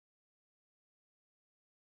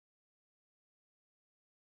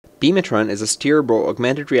Beamatron is a steerable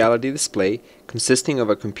augmented reality display consisting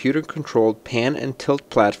of a computer-controlled pan and tilt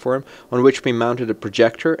platform on which we mounted a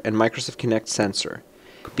projector and Microsoft Kinect sensor.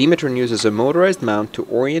 Beamatron uses a motorized mount to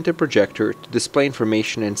orient a projector to display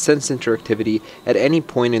information and sense interactivity at any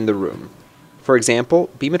point in the room. For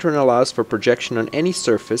example, Beamatron allows for projection on any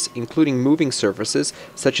surface, including moving surfaces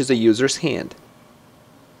such as a user's hand.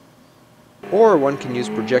 Or one can use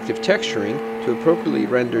projective texturing to appropriately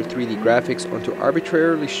render 3D graphics onto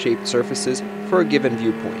arbitrarily shaped surfaces for a given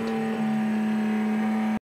viewpoint.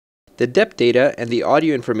 The depth data and the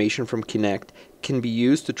audio information from Kinect can be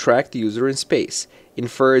used to track the user in space,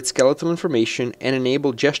 infer its skeletal information, and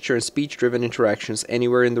enable gesture and speech-driven interactions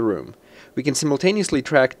anywhere in the room. We can simultaneously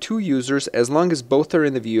track two users as long as both are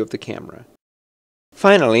in the view of the camera.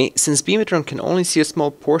 Finally, since Beamatron can only see a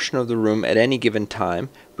small portion of the room at any given time,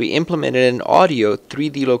 we implemented an audio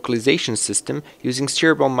 3D localization system using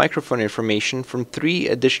steerable microphone information from 3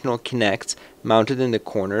 additional Kinects mounted in the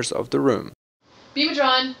corners of the room.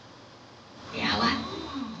 Beamatron! Yeah, what?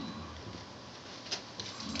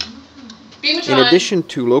 Beamatron! In addition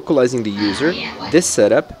to localizing the user, this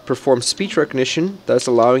setup performs speech recognition, thus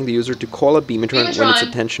allowing the user to call a Beamatron when its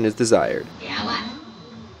attention is desired. Yeah, what?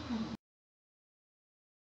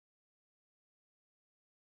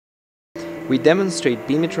 We demonstrate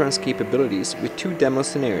Beamatron's capabilities with 2 demo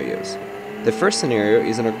scenarios. The first scenario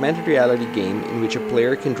is an augmented reality game in which a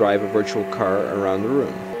player can drive a virtual car around the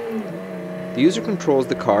room. The user controls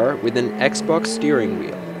the car with an Xbox steering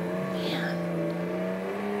wheel.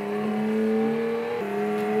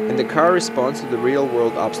 And the car responds to the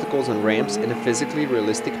real-world obstacles and ramps in a physically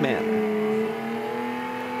realistic manner.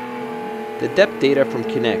 The depth data from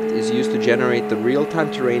Kinect is used to generate the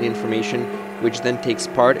real-time terrain information, which then takes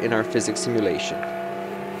part in our physics simulation.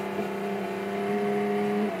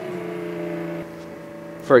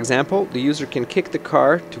 For example, the user can kick the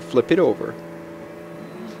car to flip it over.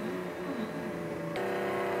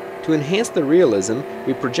 To enhance the realism,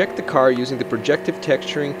 we project the car using the projective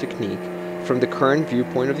texturing technique from the current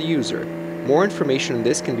viewpoint of the user. More information on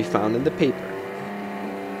this can be found in the paper.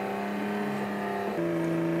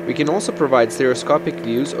 We can also provide stereoscopic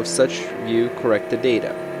views of such view-corrected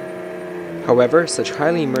data. However, such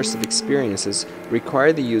highly immersive experiences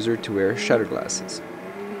require the user to wear shutter glasses.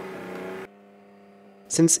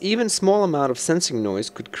 Since even small amount of sensing noise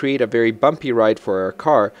could create a very bumpy ride for our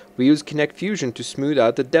car, we use Kinect Fusion to smooth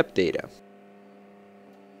out the depth data.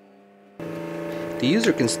 The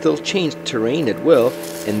user can still change terrain at will,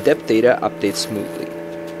 and depth data updates smoothly.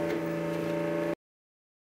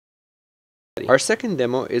 Our second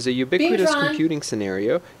demo is a ubiquitous computing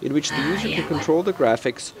scenario in which the user can control the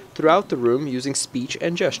graphics throughout the room using speech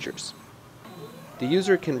and gestures. The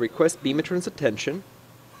user can request Beamatron's attention,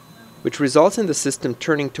 which results in the system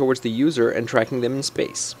turning towards the user and tracking them in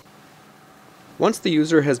space. Once the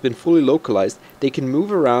user has been fully localized, they can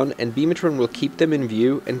move around and Beamatron will keep them in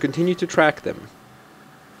view and continue to track them.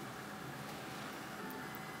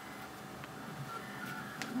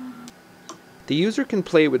 The user can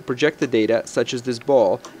play with projected data, such as this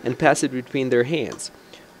ball, and pass it between their hands,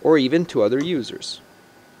 or even to other users.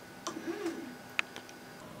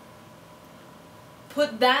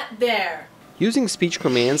 Put that there. Using speech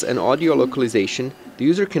commands and audio localization, the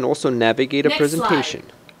user can also navigate a presentation.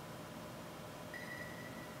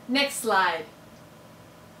 Next slide.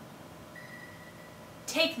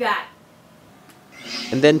 Take that.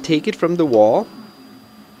 And then take it from the wall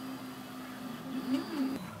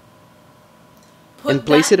and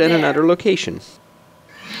place it in another location.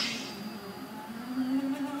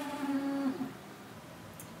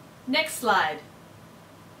 Next slide.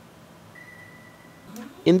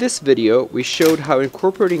 In this video, we showed how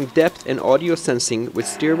incorporating depth and audio sensing with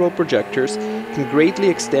steerable projectors can greatly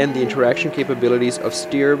extend the interaction capabilities of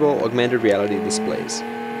steerable augmented reality displays.